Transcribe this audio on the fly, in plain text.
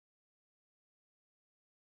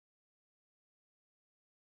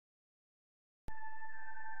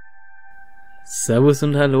Servus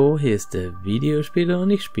und Hallo, hier ist der Videospieler und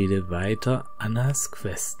ich spiele weiter Annas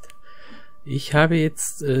Quest. Ich habe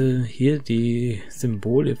jetzt hier die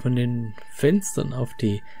Symbole von den Fenstern auf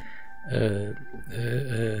die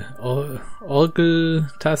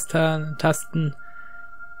Orgeltasten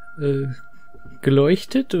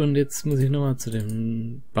geleuchtet und jetzt muss ich nochmal zu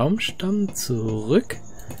dem Baumstamm zurück.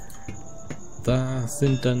 Da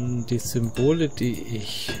sind dann die Symbole, die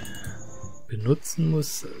ich benutzen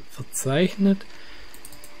muss, verzeichnet.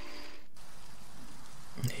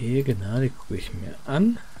 Hier, genau, die gucke ich mir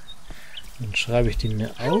an. Dann schreibe ich die mir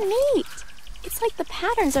auf. How neat! It's like the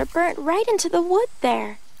patterns are burnt right into the wood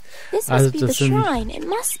there. This must be the shrine. It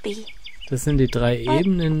must be. Das sind die drei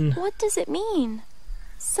Ebenen. What does it mean?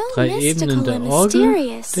 So Drei Ebenen der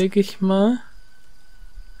Orgel, denke ich mal.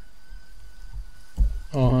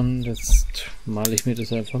 Und jetzt male ich mir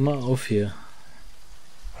das einfach mal auf hier.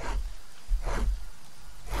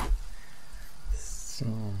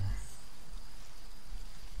 So.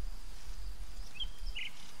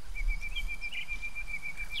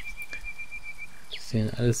 Die sehen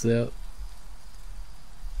alles sehr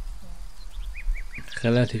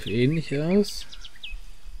relativ ähnlich aus.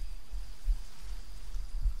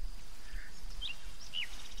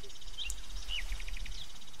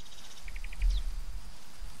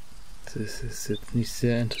 Das ist jetzt nicht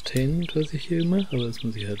sehr entertainend, was ich hier mache, aber das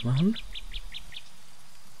muss ich halt machen.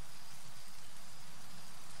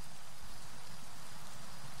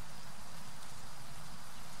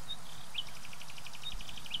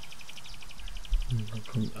 Und dann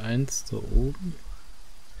kommt eins da oben.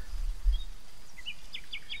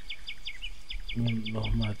 Und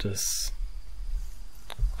nochmal das.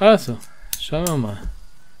 Also, schauen wir mal.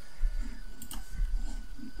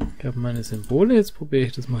 Ich habe meine Symbole, jetzt probiere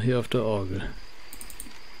ich das mal hier auf der Orgel.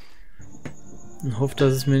 Und hoffe,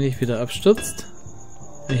 dass es mir nicht wieder abstürzt.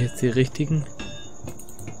 Wenn ich jetzt die richtigen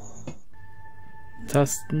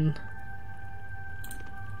Tasten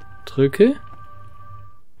drücke.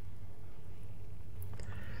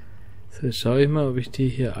 So, jetzt schaue ich mal, ob ich die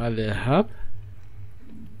hier alle habe.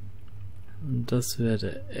 Und das wäre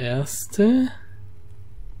der erste.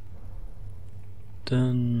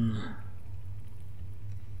 Dann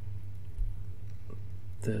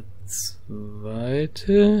der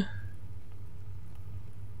zweite.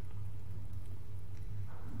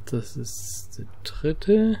 Das ist der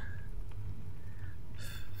dritte.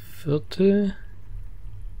 Vierte.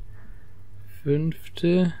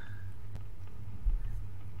 Fünfte.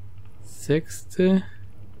 Sechste.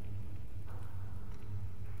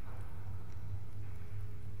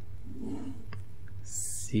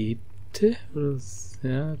 Siebte. Oder,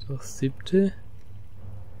 ja, doch siebte.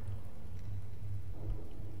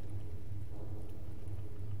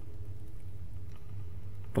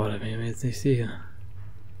 Boah, da bin ich mir jetzt nicht sicher.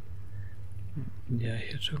 Ja,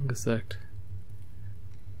 ich hätte schon gesagt.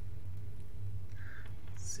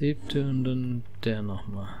 Siebte und dann der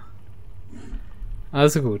nochmal.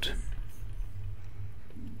 Also gut.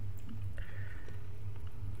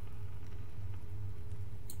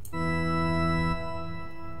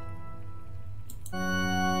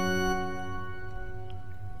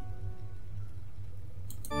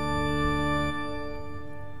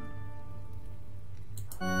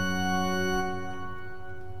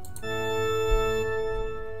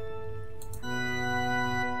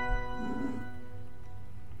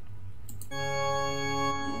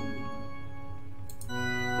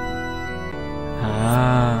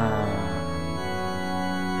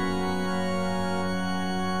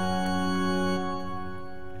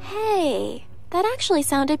 That actually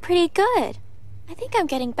sounded pretty good. I think I'm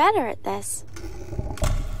getting better at this.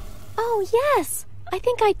 Oh, yes! I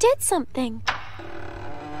think I did something.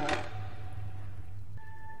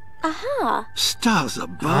 Aha! Stars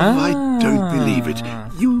above, I don't believe it.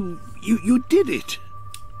 You did it.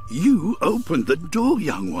 You opened the door,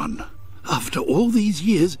 young one. After all these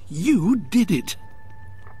years, you did it.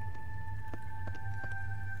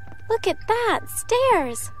 Look at that,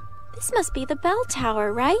 stairs. This must be the bell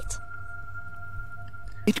tower, right?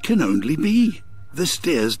 It can only be. The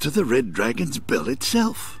stairs to the Red Dragon's bell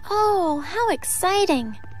itself. Oh, how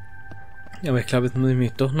exciting. Ja, aber ich glaube, jetzt muss ich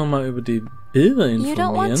mich doch nochmal über die Bilder informieren. You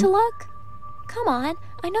don't want to look? Come on,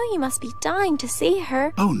 I know you must be dying to see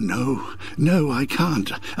her. Oh, no, I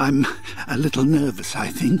can't. I'm a little nervous,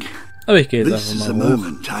 I think. Aber ich gehe jetzt This is einfach a mal hoch.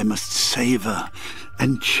 moment I must savor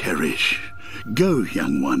and cherish. Go,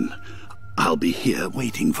 young one. I'll be here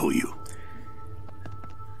waiting for you.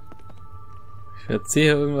 Ich werde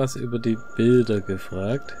sicher irgendwas über die Bilder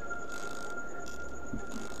gefragt.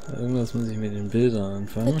 Irgendwas muss ich mit den Bildern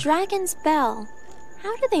anfangen. The dragon's bell.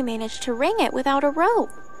 How do they manage to ring it without a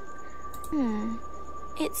rope?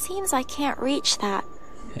 It seems I can't reach that.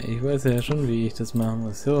 Ja, ich weiß ja schon, wie ich das machen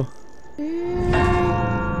muss. So.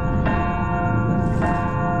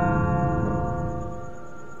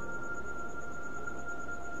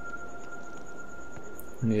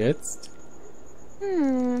 Und jetzt?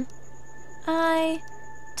 I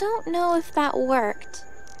don't know if that worked.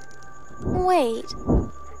 Wait.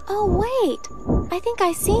 Oh, wait. I think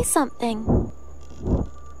I see something.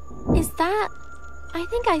 Is that... I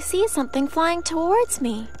think I see something flying towards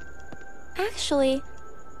me. Actually...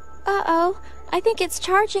 Uh-oh. I think it's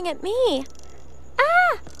charging at me.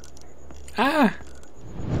 Ah! Ah!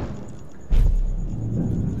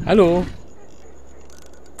 Hallo?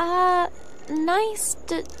 Nice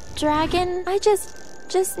dragon. I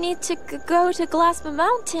just need to go to Glass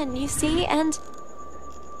Mountain, you see, and...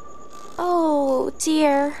 Oh,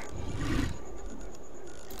 dear.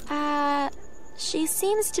 She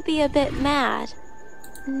seems to be a bit mad.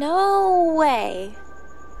 No way.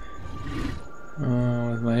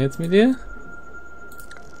 Was mache ich jetzt mit dir?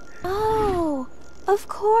 Oh, of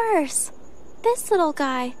course. This little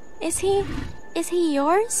guy. Is he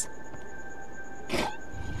yours?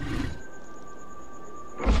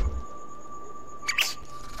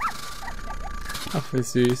 Ach, wie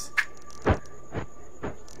süß.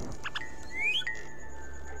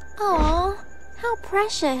 Aw, how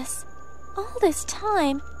precious. All this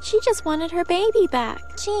time, she just wanted her baby back.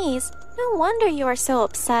 Jeez, no wonder you are so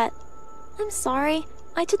upset. I'm sorry,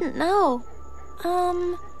 I didn't know.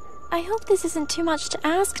 I hope this isn't too much to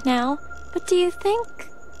ask now, but do you think...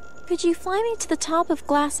 Could you fly me to the top of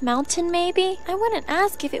Glass Mountain, maybe? I wouldn't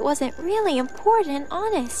ask if it wasn't really important,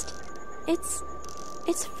 honest. It's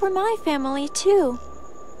for my family, too.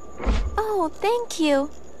 Oh, thank you.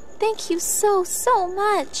 Thank you so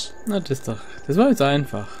much. Na, das war jetzt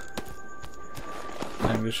einfach.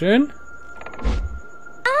 Dankeschön.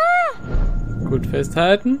 Ah! Gut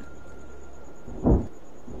festhalten.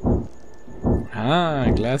 Ah,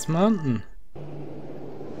 Glass Mountain.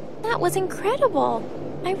 That was incredible.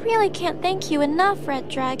 I really can't thank you enough, Red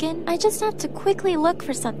Dragon. I just have to quickly look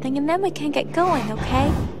for something and then we can get going,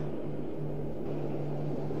 okay?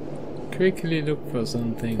 Quickly look for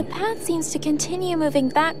something. The path seems to continue moving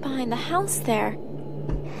back behind the house there.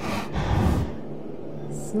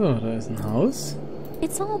 So, da ist ein Haus.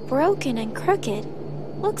 It's all broken and crooked.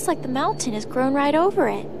 Looks like the mountain has grown right over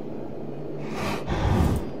it.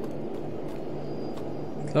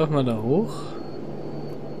 Jetzt laufen wir da hoch.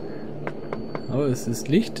 Oh, es ist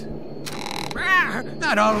Licht. Ah,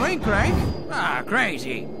 that old rink crank. Ah,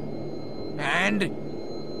 crazy. And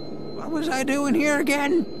what was I doing here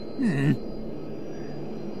again?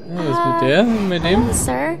 Ja, was mit der? Mit dem? Hello,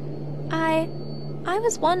 sir. I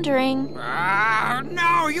was wondering...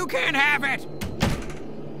 No, you can't have it!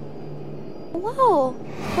 Whoa,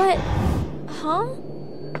 but... Huh?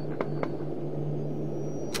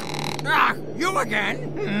 Ah, you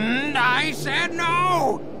again? I said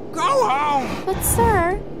no! Go home! But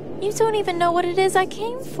sir, you don't even know what it is I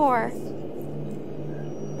came for.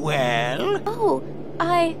 Well? Oh,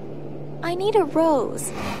 I need a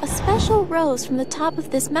rose. A special rose from the top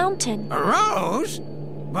of this mountain. A rose?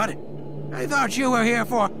 But I thought you were here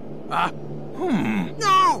for...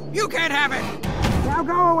 No! You can't have it! Now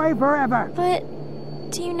go away forever! But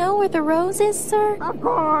do you know where the rose is, sir? Of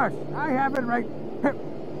course! I have it right...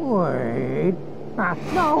 Wait...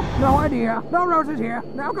 no idea. No roses here.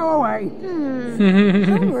 Now go away.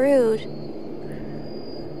 How rude.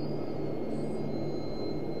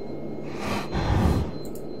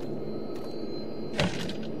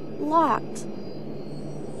 Locked.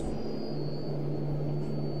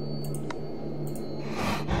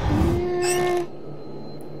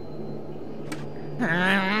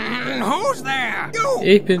 Who's there? You!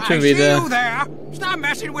 Ich bin schon wieder. I see you there! Stop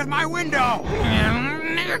messing with my window!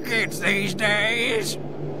 Kids these days!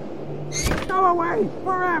 Go away!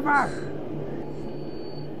 Forever!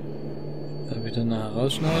 Da wieder nachher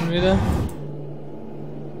rausschneiden wieder.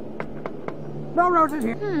 No roses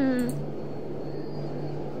here.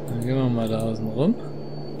 Dann gehen wir mal da außen rum.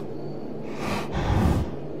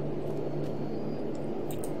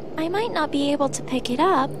 I might not be able to pick it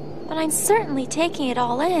up, but I'm certainly taking it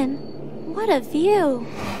all in. What a view!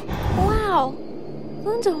 Wow!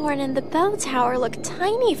 Wunderhorn and the bell tower look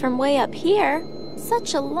tiny from way up here.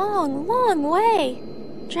 Such a long, long way.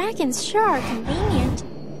 Dragons sure are convenient.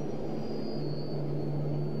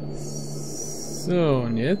 So,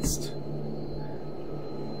 und jetzt?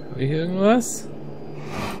 Habe ich irgendwas?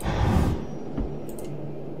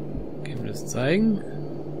 Können wir das zeigen?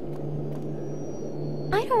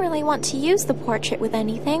 I don't really want to use the portrait with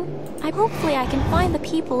anything. Hopefully I can find the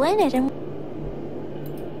people in it and...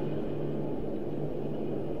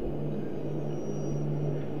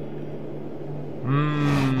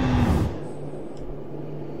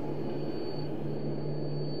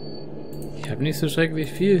 habe nicht so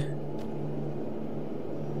schrecklich viel.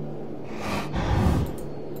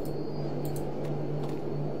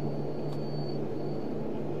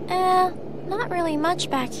 Not really much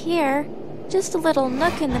back here. Just a little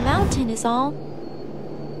nook in the mountain is all.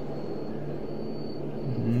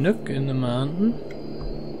 Nook in the mountain?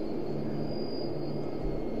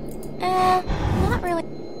 Not really.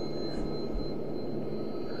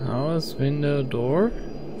 House, window, door?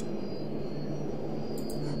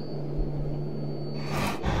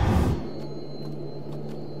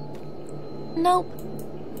 Nope.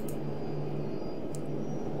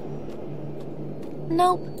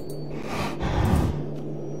 Nope.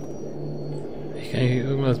 Ich kann hier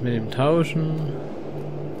irgendwas mit ihm tauschen.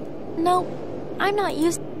 Nope. I'm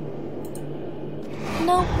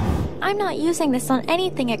not using this on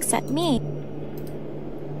anything except me.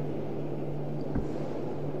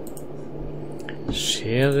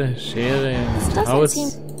 Schere This ins doesn't Haus. seem...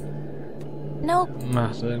 Nope.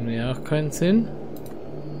 Macht irgendwie auch keinen Sinn.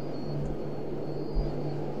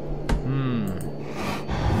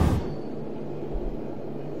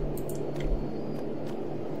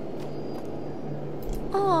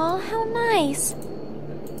 Aw, how nice.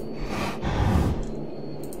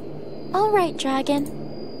 All right, dragon.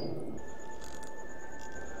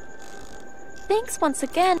 Thanks once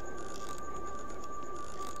again.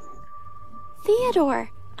 Theodore,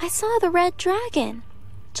 I saw the red dragon.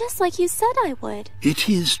 Just like you said I would. It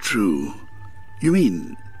is true. You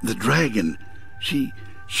mean the dragon? She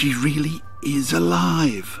really is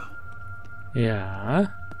alive. Ja.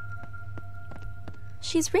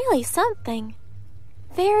 She's really something.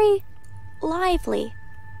 Very lively.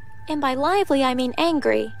 And by lively, I mean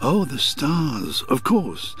angry. Oh, the stars, of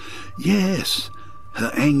course. Yes,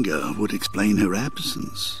 her anger would explain her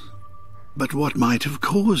absence. But what might have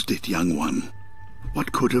caused it, young one?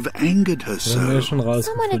 What could have angered her Das haben wir so? schon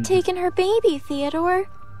Someone had rausgefunden. taken her baby, Theodore.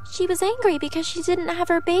 She was angry because she didn't have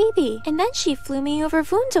her baby. And then she flew me over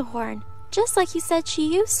Wunderhorn, just like you said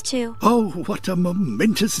she used to. Oh, what a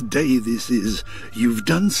momentous day this is. You've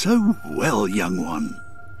done so well, young one.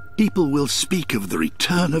 People will speak of the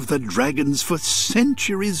return of the dragons for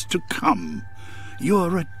centuries to come.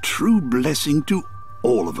 You're a true blessing to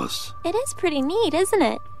all of us. It is pretty neat, isn't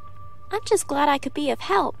it? I'm just glad I could be of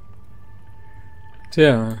help.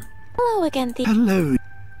 Tja. Hello again, Theodore. Hello.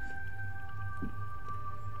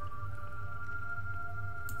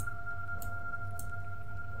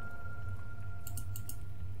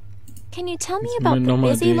 Can you tell me Jetzt about mal the noch mal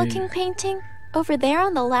busy-looking painting? Over there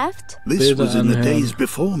on the left? This Bilder was in the anhören. days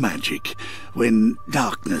before magic, when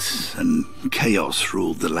darkness and chaos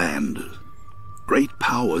ruled the land. Great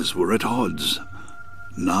powers were at odds.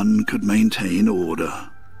 None could maintain order.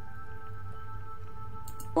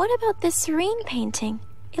 What about this serene painting?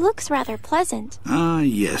 It looks rather pleasant. Ah,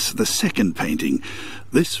 yes, the second painting.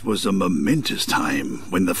 This was a momentous time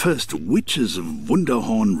when the first witches of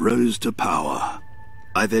Wunderhorn rose to power.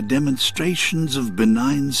 By their demonstrations of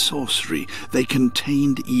benign sorcery, they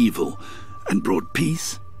contained evil and brought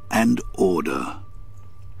peace and order.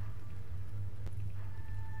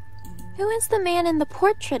 Who is the man in the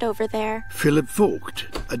portrait over there? Philip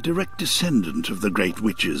Vogt, a direct descendant of the great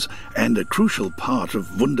witches and a crucial part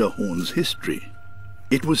of Wunderhorn's history.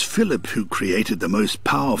 It was Philip who created the most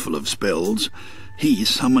powerful of spells. He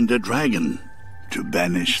summoned a dragon to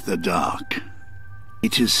banish the dark.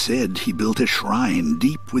 It is said he built a shrine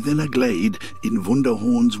deep within a glade in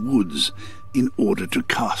Wunderhorn's woods in order to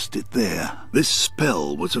cast it there. This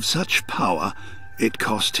spell was of such power it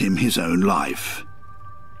cost him his own life.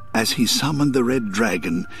 As he summoned the red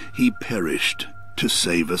dragon, he perished to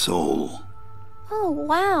save us all. Oh,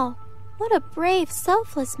 wow. What a brave,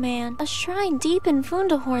 selfless man. A shrine deep in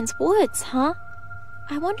Wunderhorn's woods, huh?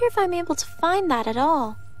 I wonder if I'm able to find that at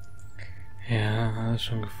all. Ja,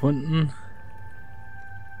 schon gefunden.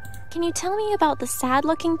 Can you tell me about the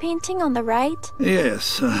sad-looking painting on the right?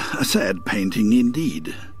 Yes, a sad painting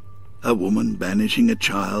indeed. A woman banishing a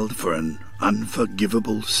child for an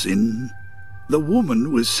unforgivable sin. The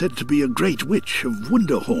woman was said to be a great witch of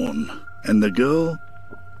Wunderhorn, and the girl,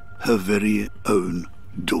 her very own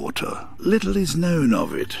daughter. Little is known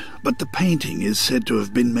of it, but the painting is said to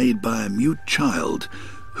have been made by a mute child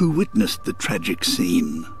who witnessed the tragic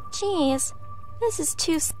scene. Jeez, this is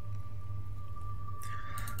too...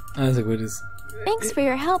 Also gut, jetzt Thanks for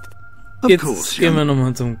your help. Of course, gehen wir young.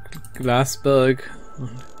 nochmal zum Glasberg.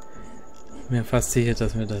 Und mir fast sicher,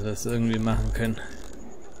 dass wir das irgendwie machen können.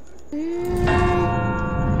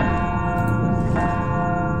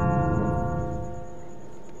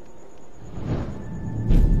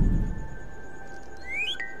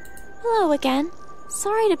 Hello again.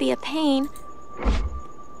 Sorry to be a pain.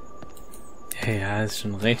 Ja, ist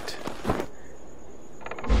schon recht.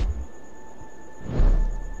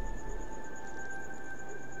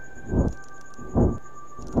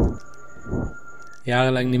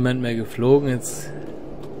 Jahrelang niemand mehr geflogen, jetzt...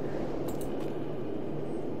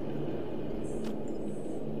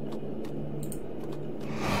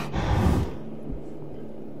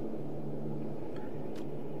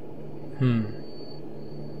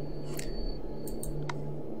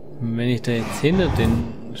 Wenn ich da jetzt hinter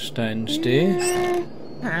den Steinen stehe...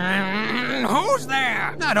 Who's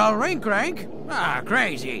there? That old rink-rank? Ah,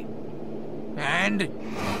 crazy. And...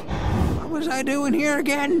 what was I doing here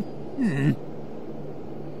again?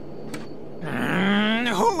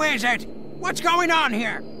 Who is it? What's going on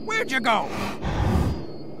here? Where'd you go?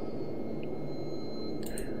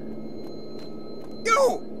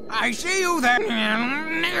 You! I see you there!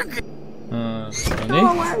 Go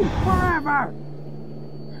away forever!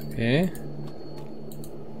 Okay.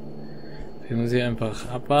 Hier muss ich einfach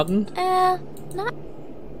abwarten. Not...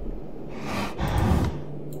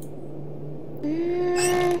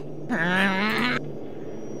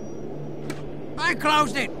 I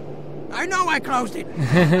closed it! I know I closed it!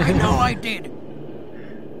 I know I did!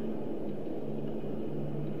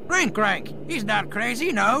 Rink-rank, he's not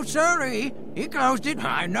crazy, no, sorry. He closed it,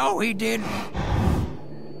 I know he did.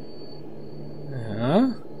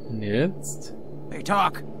 Ja, und jetzt? They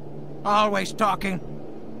talk. Always talking.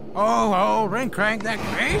 Oh, Rink-rank, that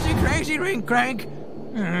crazy, crazy Rink-rank.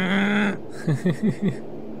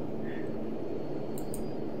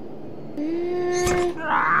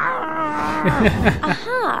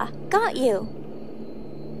 Aha! Got you.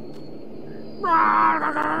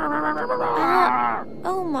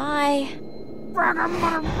 Oh my.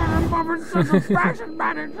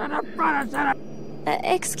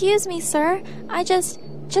 Excuse me, sir. I just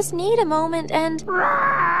need a moment and...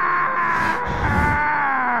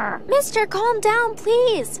 Mister, calm down,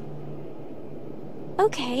 please.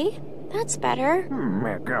 Okay, that's better.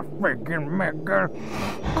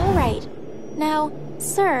 All right. Now,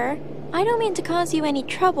 sir, I don't mean to cause you any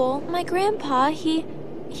trouble. My grandpa,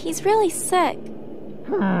 he's really sick.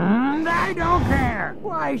 I don't care.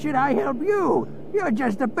 Why should I help you? You're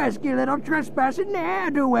just a pesky little trespassing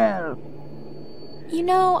ne'er-do-well. You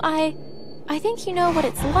know, I think you know what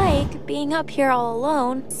it's like being up here all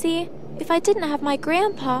alone. See, if I didn't have my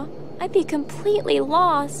grandpa, I'd be completely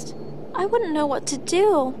lost. I wouldn't know what to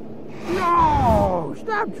do. No!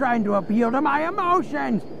 Stop trying to appeal to my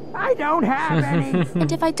emotions! I don't have any!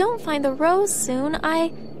 And if I don't find the rose soon,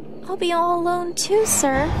 I'll be all alone too,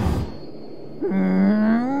 sir.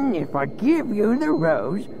 If I give you the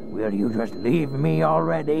rose, will you just leave me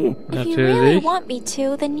already? If you really want me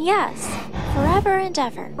to, then yes. Forever and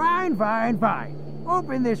ever. Fine.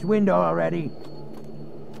 Open this window already.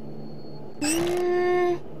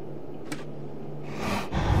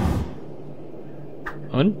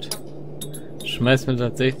 Und? Schmeiß mir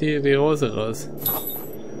tatsächlich die Rose raus.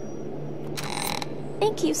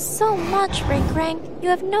 Thank you so much, Rink-rank. You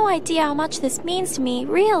have no idea how much this means to me,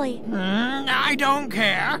 really. I don't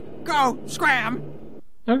care. Go, scram.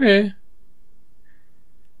 Okay.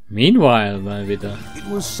 Meanwhile, mal wieder. It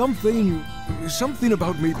was something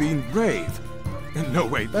about me being brave. No,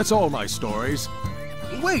 wait, that's all my stories.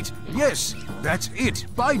 Wait, yes, that's it.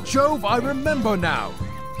 By Jove, I remember now.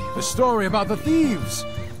 The story about the thieves.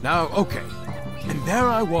 Now, okay. And there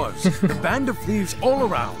I was, the band of thieves all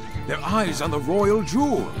around, their eyes on the royal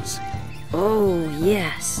jewels. Oh,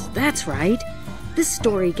 yes, that's right. This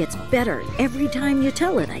story gets better every time you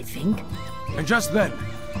tell it, I think. And just then,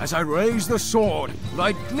 as I raised the sword,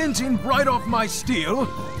 light glinting bright off my steel...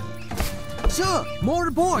 Sir, more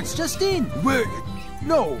reports, just in. Wait,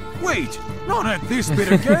 no, wait, not at this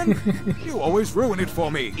bit again. You always ruin it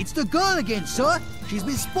for me. It's the girl again, sir. She's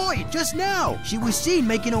been spotted just now. She was seen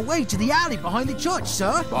making her way to the alley behind the church,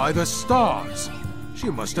 sir. By the stars. She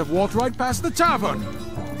must have walked right past the tavern.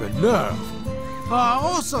 The nerve.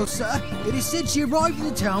 Also, sir, it is said she arrived in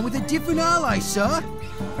the town with a different ally, sir.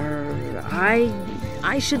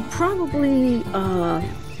 I should probably,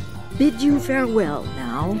 bid you farewell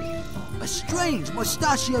now. A strange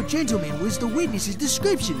mustachioed gentleman was the witness's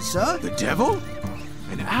description, sir. The devil?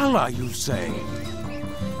 An ally, you say?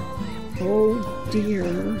 Oh, dear.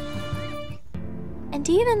 And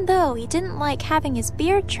even though he didn't like having his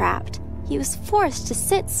beard trapped, he was forced to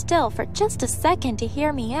sit still for just a second to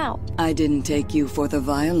hear me out. I didn't take you for the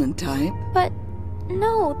violent type. But,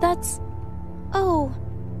 no, that's... Oh,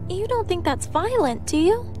 you don't think that's violent, do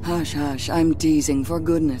you? Hush, hush, I'm teasing for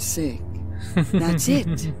goodness sake. That's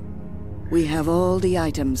it. We have all the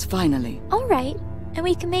items, finally. All right, and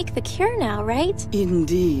we can make the cure now, right?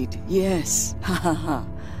 Indeed, yes. Ha ha ha.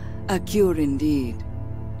 A cure indeed.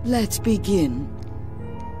 Let's begin.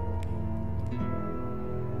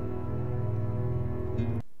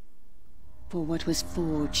 For what was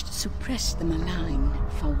forged, suppress the malign.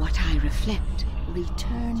 For what I reflect,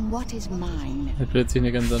 return what is mine. Hat plötzlich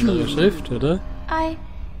eine ganz andere Schrift, oder?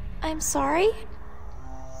 I'm sorry?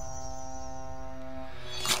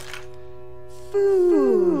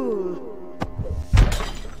 Fool!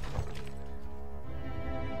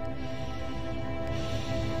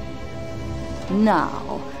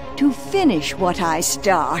 Now, to finish what I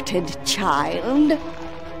started, child.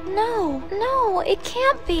 No, it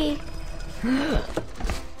can't be.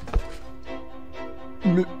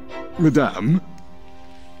 Madame?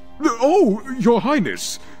 Oh, Your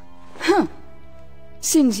Highness! Huh.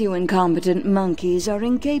 Since you incompetent monkeys are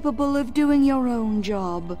incapable of doing your own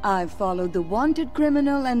job, I've followed the wanted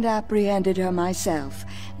criminal and apprehended her myself.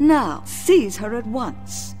 Now, seize her at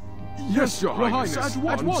once. Yes, Your Highness,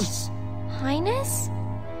 at once! Highness?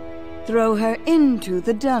 Throw her into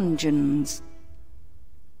the dungeons.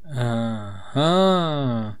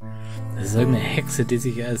 Aha. Das ist eine Hexe, die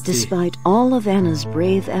sich als die... Despite all of Anna's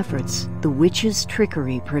brave efforts, the witch's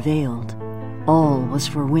trickery prevailed. All was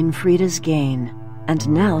for Winfrieda's gain, and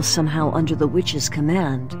now somehow under the witch's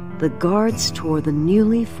command, the guards tore the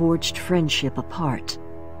newly forged friendship apart.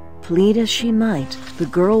 Plead as she might, the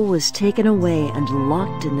girl was taken away and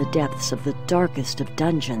locked in the depths of the darkest of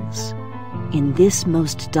dungeons. In this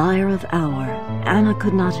most dire of hour, Anna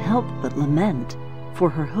could not help but lament, for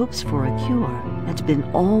her hopes for a cure had been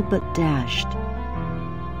all but dashed.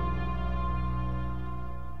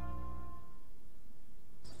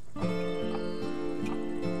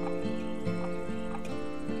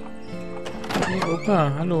 Hey,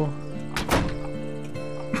 Opa, hallo.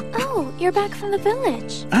 Oh, you're back from the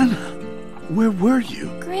village. Anna, where were you?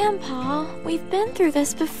 Grandpa, we've been through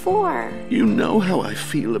this before. You know how I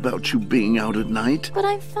feel about you being out at night. But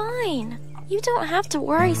I'm fine. You don't have to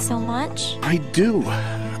worry so much. I do.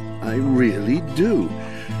 I really do.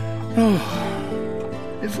 Oh,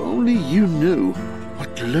 if only you knew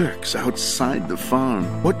what lurks outside the farm,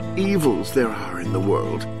 what evils there are in the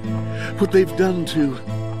world, what they've done to...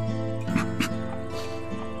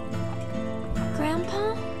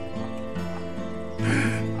 Grandpa?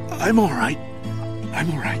 I'm all right.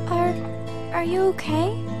 I'm all right. Are you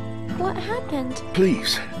okay? What happened?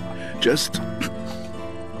 Please, just...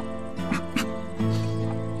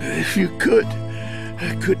 if you could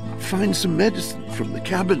find some medicine from the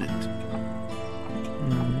cabinet.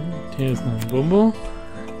 Hier ist noch ein Bombo.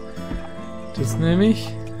 Das nehme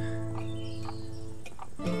ich.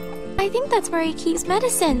 I think that's where he keeps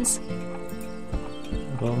medicines.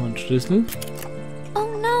 Brauchen wir einen Schlüssel. Oh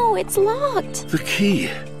no, it's locked. The key.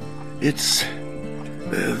 It's...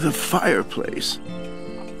 the fireplace.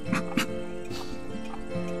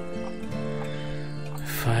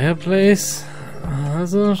 Fireplace.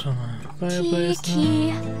 Also, schau mal. Fireplace.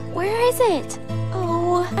 Key. Where is it?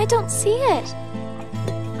 Oh, I don't see it.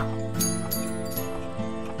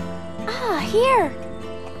 Ah, here.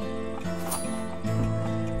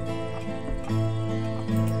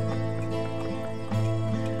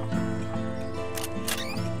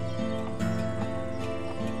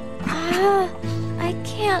 I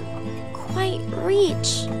can't quite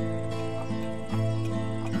reach.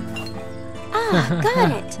 Ah,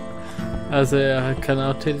 got it. Also kann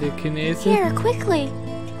auch Telekinese. Here, quickly.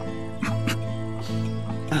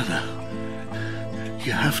 Anna,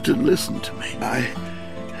 you have to listen to me.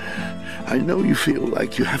 I know you feel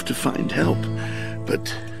like you have to find help, but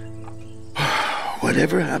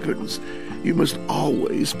whatever happens, you must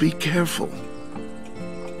always be careful.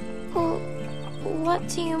 Well, what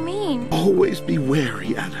do you mean? Always be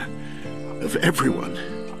wary, Anna, of everyone,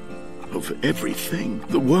 of everything.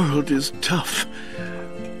 The world is tough,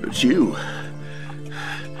 but you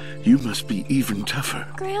must be even tougher.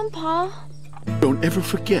 Grandpa? Don't ever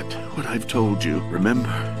forget what I've told you. Remember,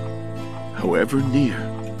 however near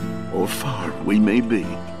or far we may be,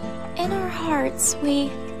 In our hearts, we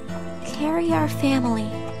carry our family.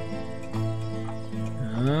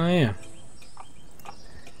 Ah ja.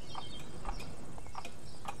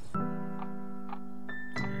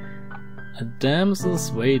 A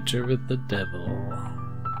damsel's wager with the devil.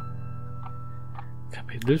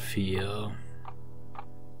 Kapitel 4.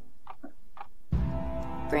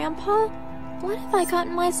 Grandpa? What have I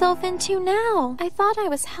gotten myself into now? I thought I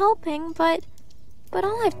was helping, but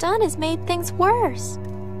all I've done is made things worse.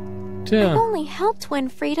 I've Tja, only helped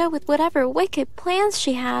Winfrieda with whatever wicked plans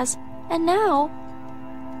she has, and now...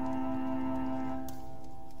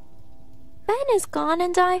 Ben is gone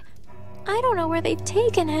and I don't know where they've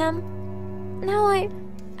taken him. Now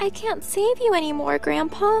I I can't save you anymore,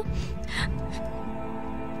 Grandpa.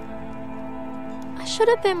 I should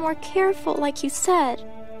have been more careful, like you said.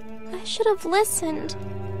 I should have listened.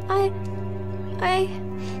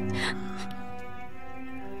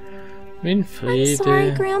 Winfriede. I'm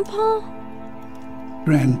sorry, Grandpa.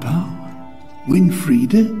 Grandpa?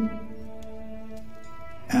 Winfriede?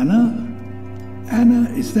 Anna? Anna,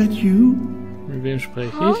 is that you? Mit wem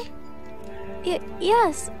spreche Huh? ich?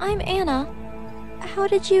 Yes, I'm Anna. How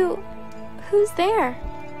did you... Who's there?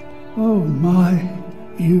 Oh my,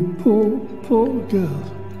 you poor girl.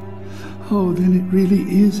 Oh, then it really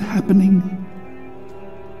is happening.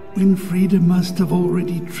 Winfriede must have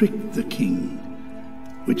already tricked the king,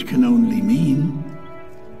 which can only mean...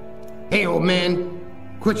 Hey, old man,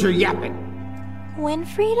 quit your yapping.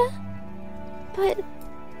 Winfriede? But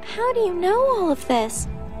how do you know all of this?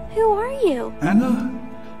 Who are you? Anna,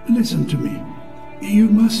 listen to me. You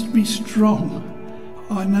must be strong.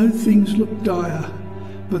 I know things look dire,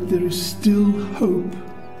 but there is still hope.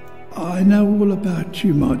 I know all about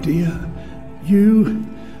you, my dear. You,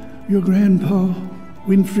 your grandpa,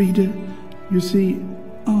 Winfriede. You see,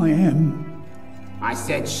 I am. I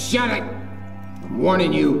said shut it! I'm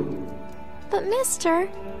warning you. But mister,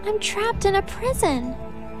 I'm trapped in a prison.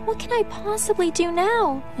 What can I possibly do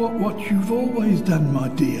now? What you've always done, my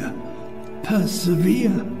dear.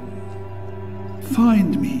 Persevere.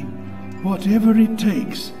 Find me, whatever it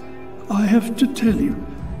takes. I have to tell you,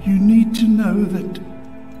 you need to know that...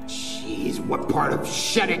 Jeez, what part of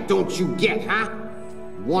shut it don't you get, huh?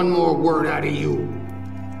 One more word out of you.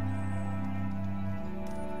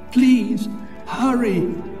 Please,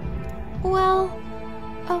 hurry. Well,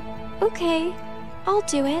 oh, okay. I'll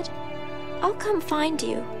do it. I'll come find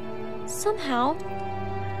you. Somehow.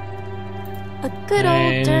 A good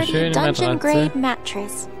old dirty schöne dungeon-grade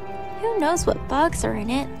mattress. Who knows what bugs are in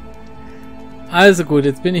it? Also gut,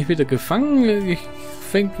 jetzt bin ich wieder gefangen.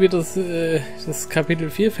 Fängt wieder das Kapitel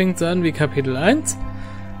 4 fängt so an wie Kapitel 1.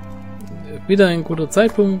 Wieder ein guter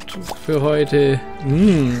Zeitpunkt für heute.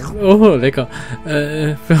 Oh, lecker.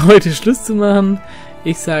 Für heute Schluss zu machen.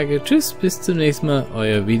 Ich sage tschüss, bis zum nächsten Mal.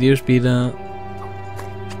 Euer Videospieler.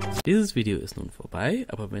 Dieses Video ist nun vorbei,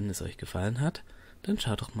 aber wenn es euch gefallen hat, dann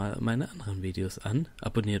schaut doch mal meine anderen Videos an,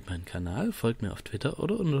 abonniert meinen Kanal, folgt mir auf Twitter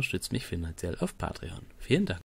oder unterstützt mich finanziell auf Patreon. Vielen Dank.